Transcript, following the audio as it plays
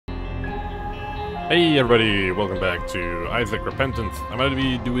Hey everybody, welcome back to Isaac Repentance. I'm going to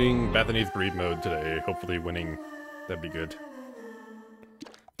be doing Bethany's Greed mode today, hopefully winning. That'd be good.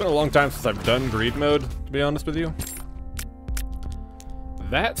 It's been a long time since I've done Greed mode, to be honest with you.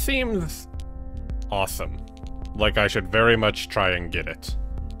 That seems awesome. Like I should very much try and get it.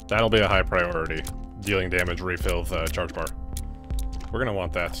 That'll be a high priority. Dealing damage refills charge bar. We're gonna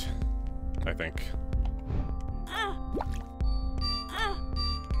want that, I think.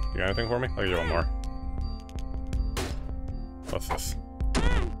 You got anything for me? I'll give you one more. What's this?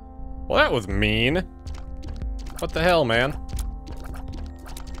 Well, that was mean. What the hell, man?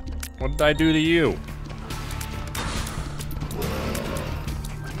 What did I do to you?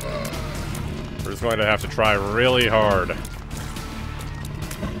 We're just going to have to try really hard.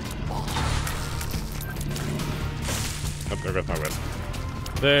 Oh, there goes my wisp.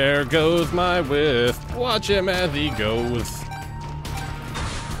 There goes my wisp. Watch him as he goes.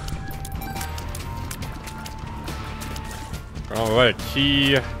 Oh, what a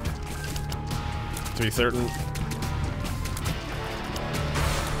key to be certain.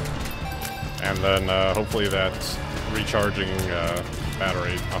 And then hopefully that recharging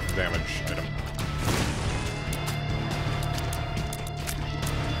battery off the damage item.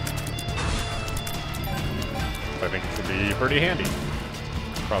 I think it should be pretty handy.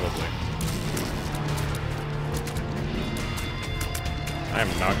 Probably. I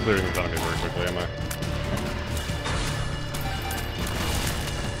am not clearing these enemies very quickly, am I?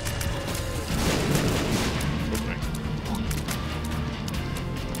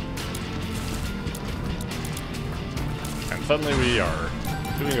 Suddenly we are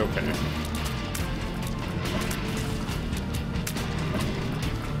doing okay.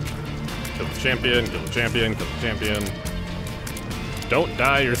 Kill the champion, kill the champion, kill the champion. Don't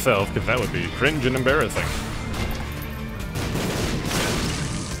die yourself, because that would be cringe and embarrassing.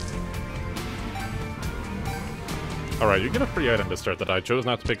 Alright, you get a free item to start that I chose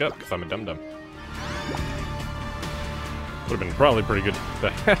not to pick up, because I'm a dum-dum. Would have been probably pretty good to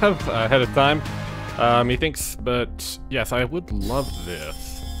have ahead of time. Methinks, but yes, I would love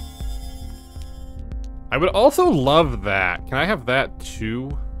this. I would also love that. Can I have that too?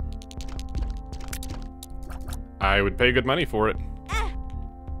 I would pay good money for it.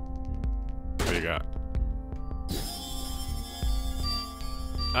 What do you got?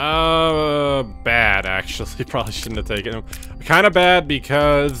 Bad, actually. Probably shouldn't have taken him. Kind of bad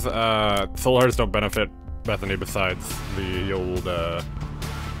because, soul hearts don't benefit Bethany besides the old,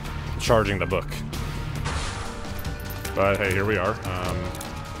 charging the book. But hey, here we are.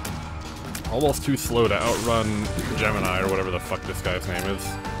 Almost too slow to outrun Gemini or whatever the fuck this guy's name is.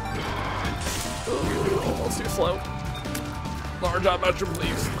 Ooh, almost too slow. Large on mushroom,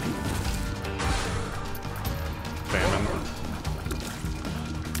 please. Famine.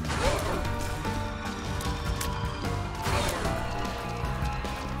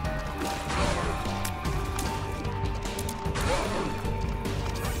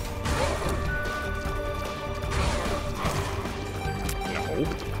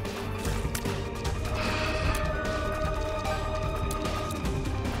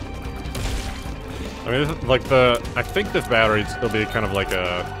 I mean, this is like I think this battery will be kind of like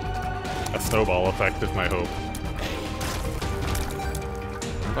a snowball effect is my hope.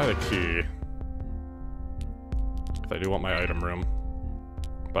 I'll buy the key. If I do want my item room.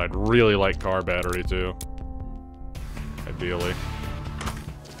 But I'd really like car battery too. Ideally.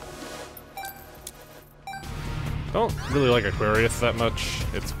 Don't really like Aquarius that much.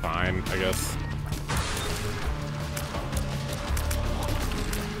 It's fine, I guess.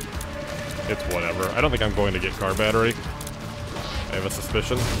 It's whatever. I don't think I'm going to get car battery. I have a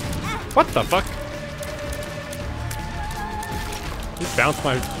suspicion. What the fuck? You bounced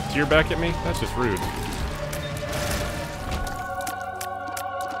my tear back at me? That's just rude.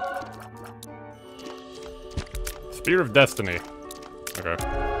 Spear of Destiny. Okay.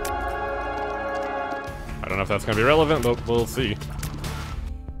 I don't know if that's going to be relevant, but we'll see.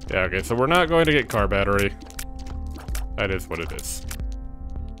 Yeah, okay, so we're not going to get car battery. That is what it is.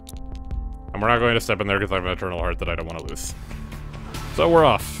 And we're not going to step in there because I have an Eternal Heart that I don't want to lose. So we're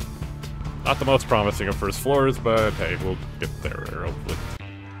off. Not the most promising of first floors, but hey, we'll get there hopefully.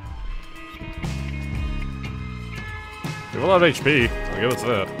 We have a lot of HP. I'll give us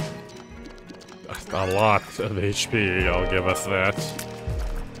that. A lot of HP, I'll give us that.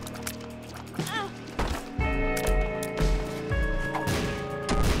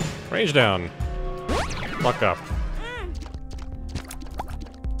 Range down. Fuck up.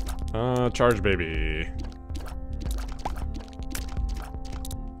 Charge baby.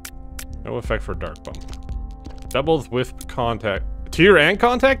 No effect for dark bump. Doubles with contact. Tier and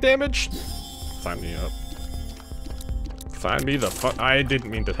contact damage? Sign me up. Sign me the fuck. I didn't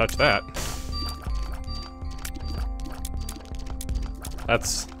mean to touch that.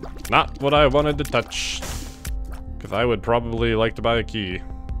 That's not what I wanted to touch. Because I would probably like to buy a key.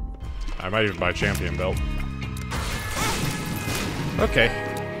 I might even buy a champion belt. Okay.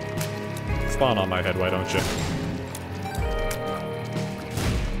 Spawn on my head, why don't you?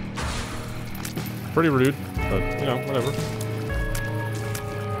 Pretty rude, but, you know, whatever.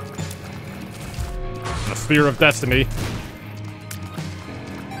 The Spear of Destiny.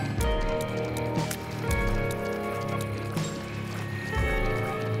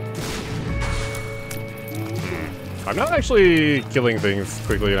 I'm not actually killing things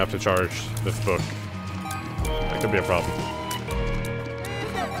quickly enough to charge this book. That could be a problem.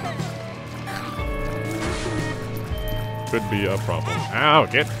 Could be a problem. Ow,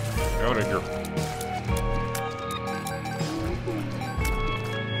 get out of here.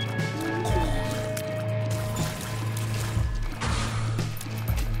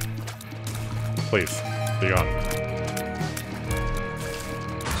 Please, be gone.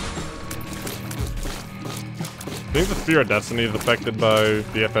 I think the Spear of Destiny is affected by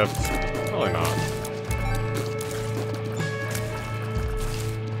BFFs. Probably not.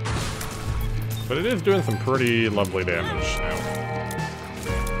 But it is doing some pretty lovely damage now.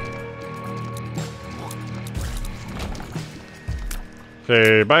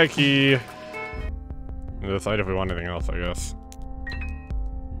 Okay, buy a key. And decide if we want anything else, I guess.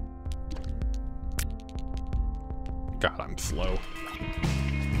 God, I'm slow.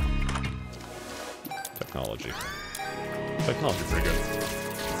 Technology. Technology's pretty good.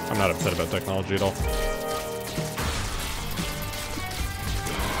 I'm not upset about technology at all.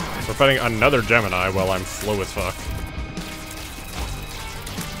 We're fighting another Gemini while I'm slow as fuck.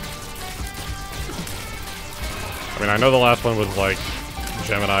 I mean, I know the last one was like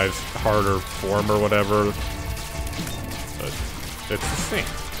Gemini's harder form or whatever, but it's the same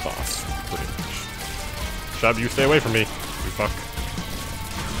boss, pretty much. Shub, you stay away from me, you fuck.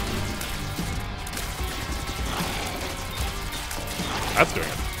 That's doing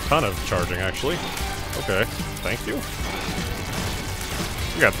a ton of charging, actually. Okay, thank you.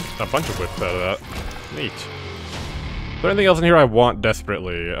 We got a bunch of whips out of that. Neat. Is there anything else in here I want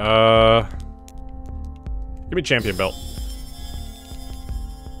desperately? Give me champion belt.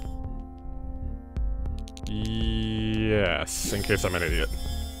 Yes, in case I'm an idiot.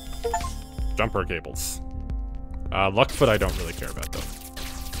 Jumper cables. Luckfoot I don't really care about, though.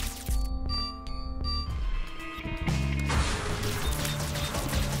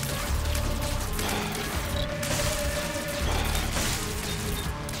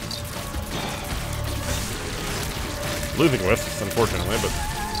 Losing wisps, unfortunately, but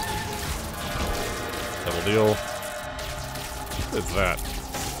double deal. What is that?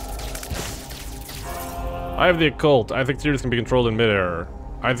 I have the occult. I think tears can be controlled in midair.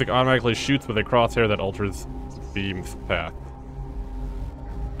 Isaac automatically shoots with a crosshair that alters beam's path.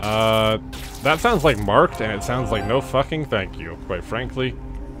 That sounds like marked, and it sounds like no fucking thank you, quite frankly.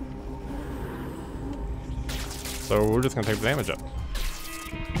 So we're just gonna take the damage up.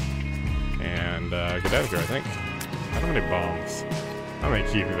 And, get out of here, I think. I don't have any bombs. I don't have any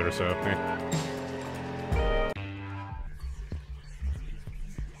keys either, so,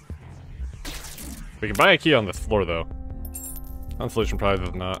 We can buy a key on this floor, though. Consolation prize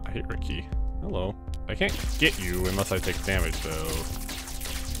is not. I hate your key. Hello. I can't get you unless I take damage, though.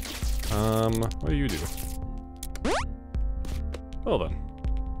 What do you do? Well then.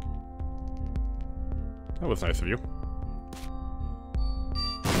 That was nice of you.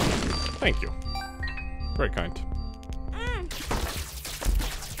 Thank you. Very kind.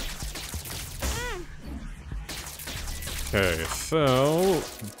 Okay, so...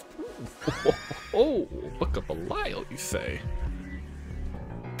 Oh, look up a Lyle, you say?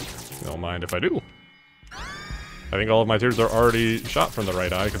 Don't mind if I do. I think all of my tears are already shot from the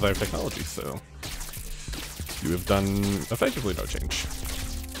right eye because I have technology, so... You have done effectively no change.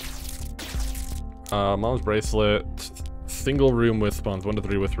 Mom's bracelet. Single room wisp spawns 1 to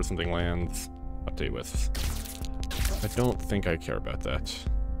 3 wisps where something lands. Update wisps. I don't think I care about that.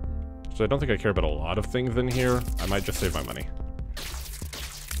 So I don't think I care about a lot of things in here. I might just save my money.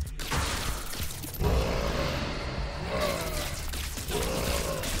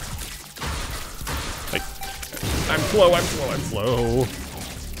 Like, I'm slow, I'm slow, I'm slow.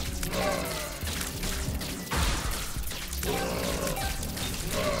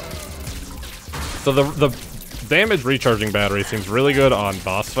 So the damage recharging battery seems really good on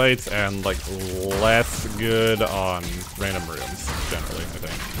boss fights and like less good on random rooms, generally, I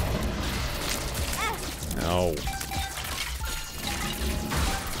think. Ow.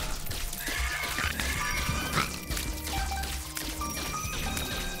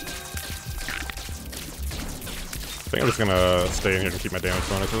 think I'm just gonna stay in here and keep my damage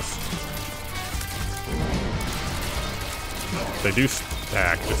bonuses. They do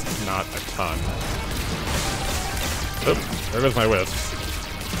stack, just not a ton. Oop, there goes my wisps.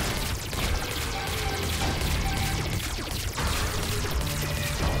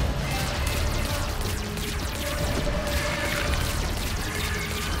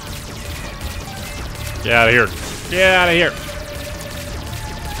 Get out of here. Get out of here.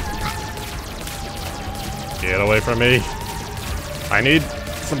 Get away from me. I need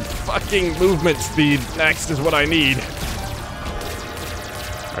some fucking movement speed. Next is what I need.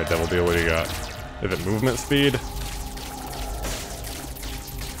 Alright, Devil Deal, what do you got? Is it movement speed?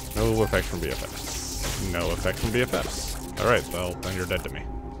 No effect from BFFs. No effect from BFFs. Alright, well, then you're dead to me.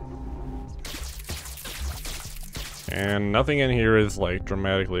 And nothing in here is, like,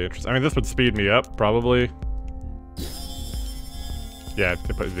 dramatically interesting. I mean, this would speed me up, probably. Yeah, it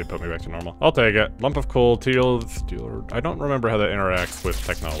put me back to normal. I'll take it. Lump of coal, teal, steel. I don't remember how that interacts with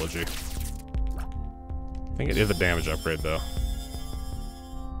technology. I think it is a damage upgrade, though.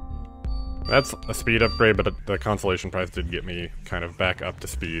 That's a speed upgrade, but the consolation prize did get me kind of back up to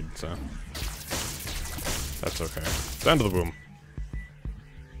speed, so... that's okay. Down to the boom.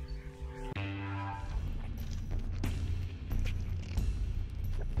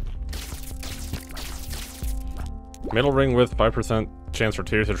 Middle ring with 5% chance for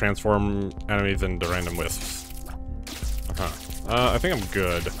tears to transform enemies into random wisps. I think I'm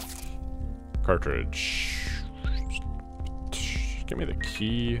good. Cartridge. Give me the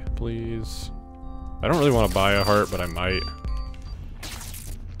key, please. I don't really want to buy a heart, but I might.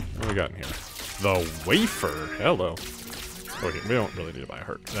 What do we got in here? The wafer. Hello. Okay, we don't really need to buy a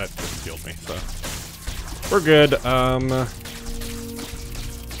heart. That just healed me, so. We're good. Is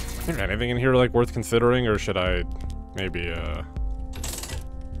there anything in here like worth considering, or should I maybe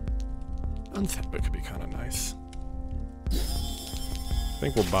unzip it could be kind of nice. I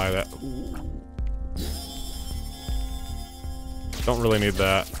think we'll buy that. Ooh. Don't really need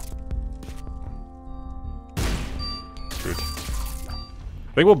that. Good.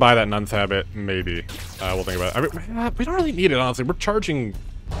 I think we'll buy that Nun's Habit, maybe. We'll think about it. I mean, we don't really need it, honestly. We're charging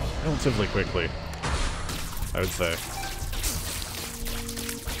relatively quickly, I would say.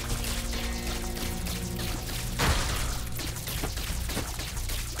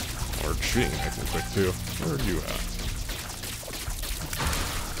 We're shooting nice and quick, too. Where are you at?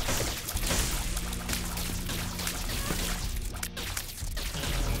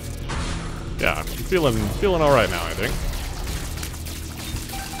 Yeah, I'm feeling all right now, I think.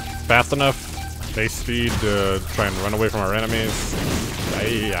 Fast enough, base speed to try and run away from our enemies.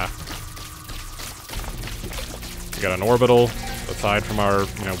 Yeah. We got an orbital aside from our,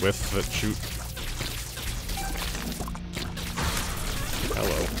 wisps that shoot.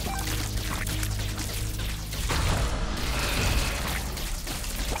 Hello.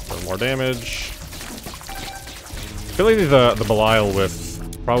 A little more damage. I feel like the Belial wisps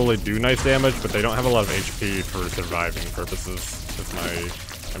probably do nice damage, but they don't have a lot of HP for surviving purposes, is my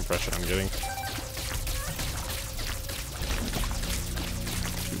impression I'm getting.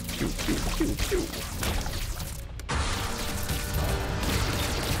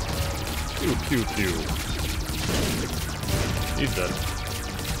 Pew, pew, pew. He's dead.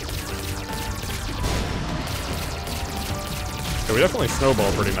 Okay, we definitely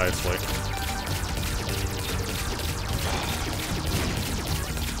snowball pretty nicely.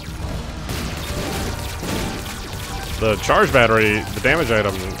 The charge battery, the damage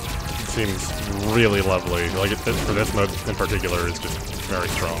item, seems really lovely. Like, for this mode in particular, is just very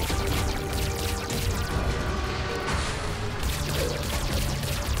strong.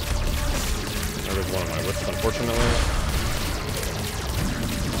 There's one of my wisps, unfortunately.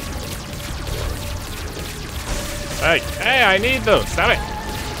 Hey, I need those! Stop it!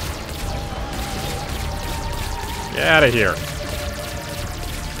 Get out of here.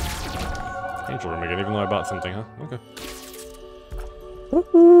 Angel room again, even though I bought something, huh? Okay.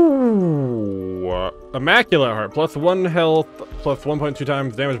 Ooh, Immaculate Heart, plus 1 health, plus 1.2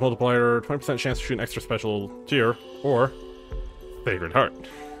 times damage multiplier, 20% chance to shoot an extra special tier, or Sacred Heart.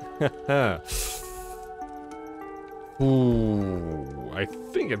 Ooh, I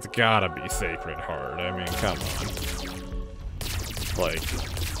think it's gotta be Sacred Heart. I mean, come on. Like,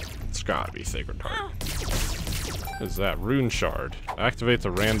 it's gotta be Sacred Heart. What is that? Rune Shard. Activates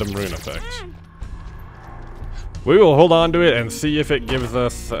a random rune effect. We will hold on to it and see if it gives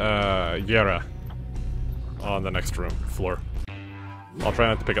us Yera on the next floor. I'll try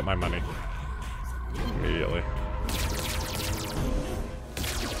not to pick up my money immediately.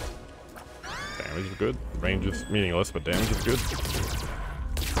 Damage is good. Range is meaningless, but damage is good.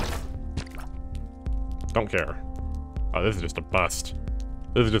 Don't care. Oh, this is just a bust.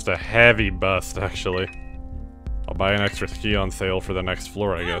 This is just a heavy bust, actually. I'll buy an extra key on sale for the next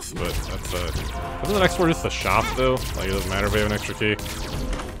floor, I guess, but that's isn't the next floor just the shop, though? Like, it doesn't matter if we have an extra key.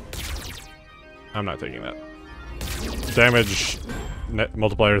 I'm not taking that. Damage net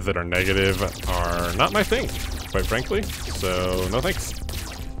multipliers that are negative are not my thing, quite frankly, so no thanks.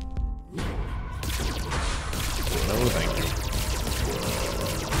 No thank you.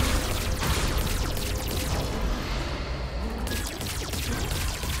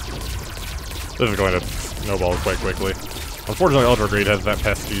 This is going to snowball quite quickly. Unfortunately, Ultra Greed has that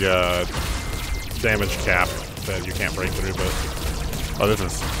pesky damage cap that you can't break through, but... Oh, this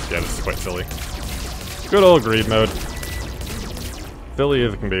is quite silly. Good old Greed mode. Silly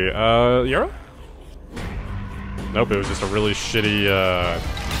as it can be. Yarrow? Nope, it was just a really shitty,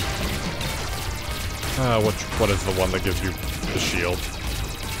 what is the one that gives you the shield?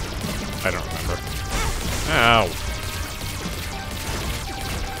 I don't remember. Ow.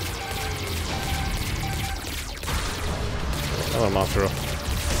 Oh, monster.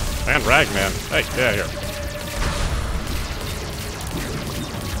 Man, Ragman. Hey, get out of here.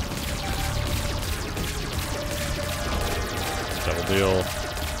 Double deal.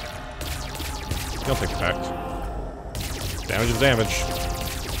 He'll take effect. Damage is damage.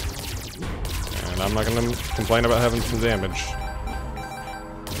 And I'm not gonna complain about having some damage.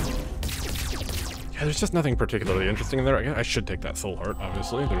 Yeah, there's just nothing particularly interesting in there. I should take that soul heart,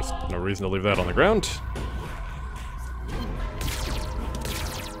 obviously. There's no reason to leave that on the ground.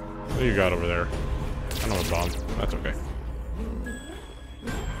 What do you got over there? I know a bomb. That's okay.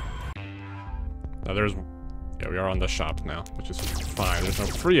 Now there's... Yeah, we are on the shop now, which is fine. There's no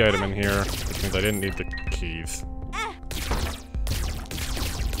free item in here, which means I didn't need the keys.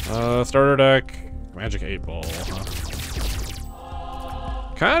 Starter deck. Magic 8 ball, huh?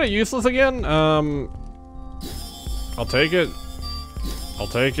 Kinda useless again. I'll take it. I'll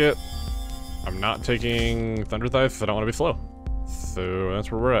take it. I'm not taking Thunder Thighs because I don't want to be slow. So that's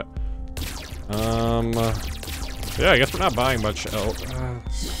where we're at. Yeah, I guess we're not buying much else.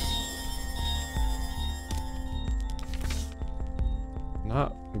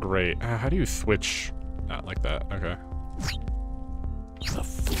 Not great. How do you switch? Not like that. Okay.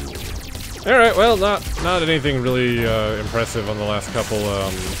 Alright, well, not anything really impressive on the last couple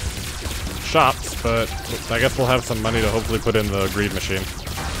shops, but I guess we'll have some money to hopefully put in the greed machine.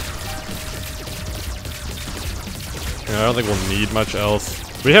 You know, I don't think we'll need much else.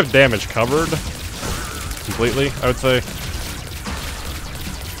 We have damage covered completely, I would say.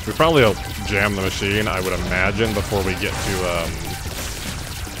 We probably will jam the machine, I would imagine, before we get to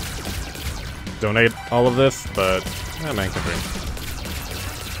donate all of this, but yeah, man can dream.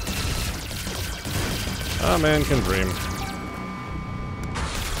 Ah, man can dream.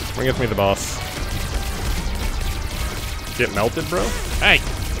 Bring it to me, the boss. Get melted, bro? Hey!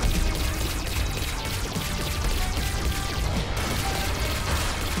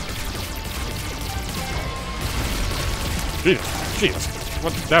 Jesus.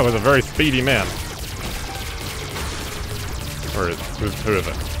 What? That was a very speedy man. Or who is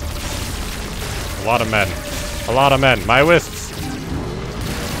it? A lot of men. A lot of men. My wisps.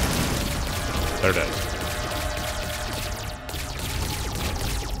 They're dead.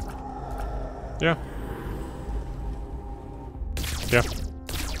 Yeah. Yeah.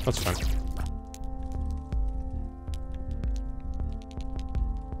 That's fine.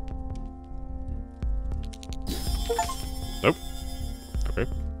 Nope. Okay.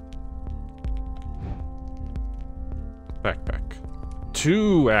 Backpack.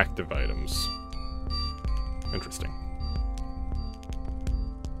 2 active items. Interesting.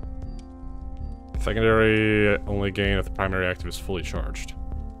 Secondary only gain if the primary active is fully charged.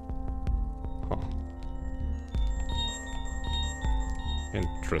 Huh.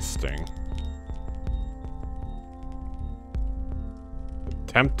 Interesting.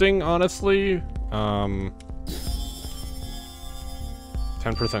 Tempting, honestly.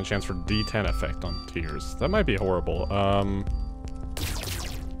 10% chance for D10 effect on tiers. That might be horrible.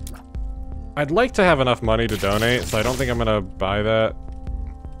 I'd like to have enough money to donate, so I don't think I'm gonna buy that.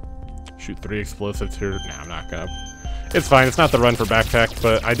 Shoot 3 explosives here. Nah, I'm not gonna. It's fine, it's not the run for backpack,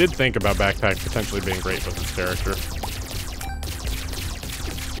 but I did think about backpack potentially being great with this character.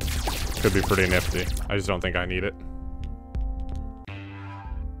 Could be pretty nifty. I just don't think I need it.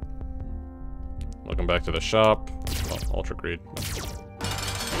 Welcome back to the shop. Oh, Ultra Greed.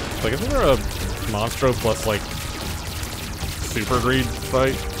 Like, isn't there a Monstro plus, like, Super Greed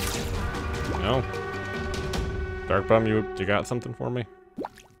fight? No? Dark Bum, you got something for me?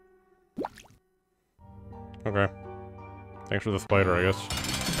 Okay. Thanks for the spider, I guess.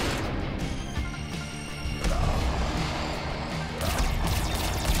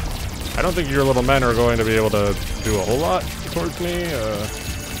 I don't think your little men are going to be able to do a whole lot towards me.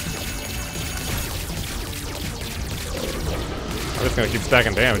 I'm just gonna keep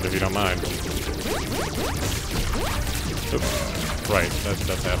stacking damage if you don't mind. Oops. Right,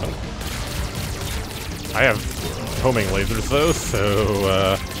 that's happened. I have homing lasers though,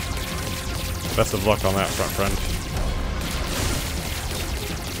 so best of luck on that front, friend.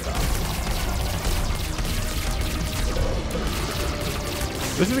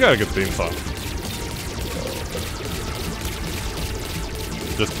 This has got a good theme song.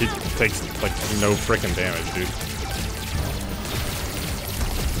 Just takes like no freaking damage, dude.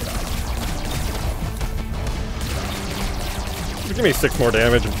 Give me 6 more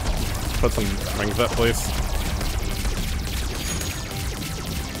damage and put some rings that place.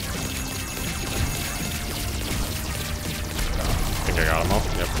 I think I got them all.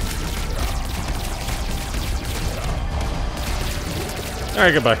 Yep.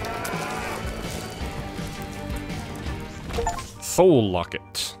 Alright, goodbye. Soul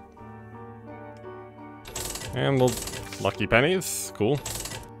Locket. And the lucky pennies. Cool.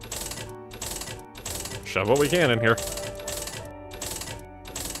 Shove what we can in here.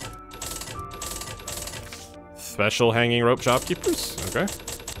 Special hanging rope shopkeepers. Okay.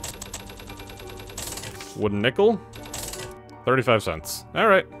 Wooden nickel. 35 cents.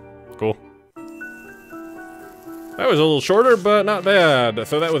 Alright. Cool. That was a little shorter, but not bad.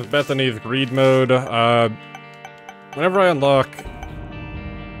 So that was Bethany's greed mode. Whenever I unlock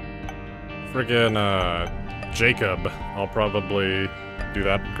friggin' Jacob, I'll probably do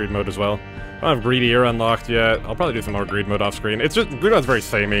that greed mode as well. I don't have Greedier unlocked yet. I'll probably do some more greed mode off screen. It's just, greed mode's very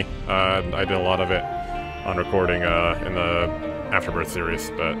samey. I did a lot of it on recording in the Afterbirth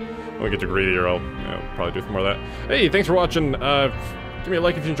series, but when we get to Greedier, I'll probably do some more of that. Hey, thanks for watching. Give me a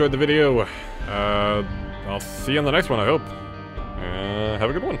like if you enjoyed the video. I'll see you on the next one, I hope. Have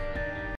a good one.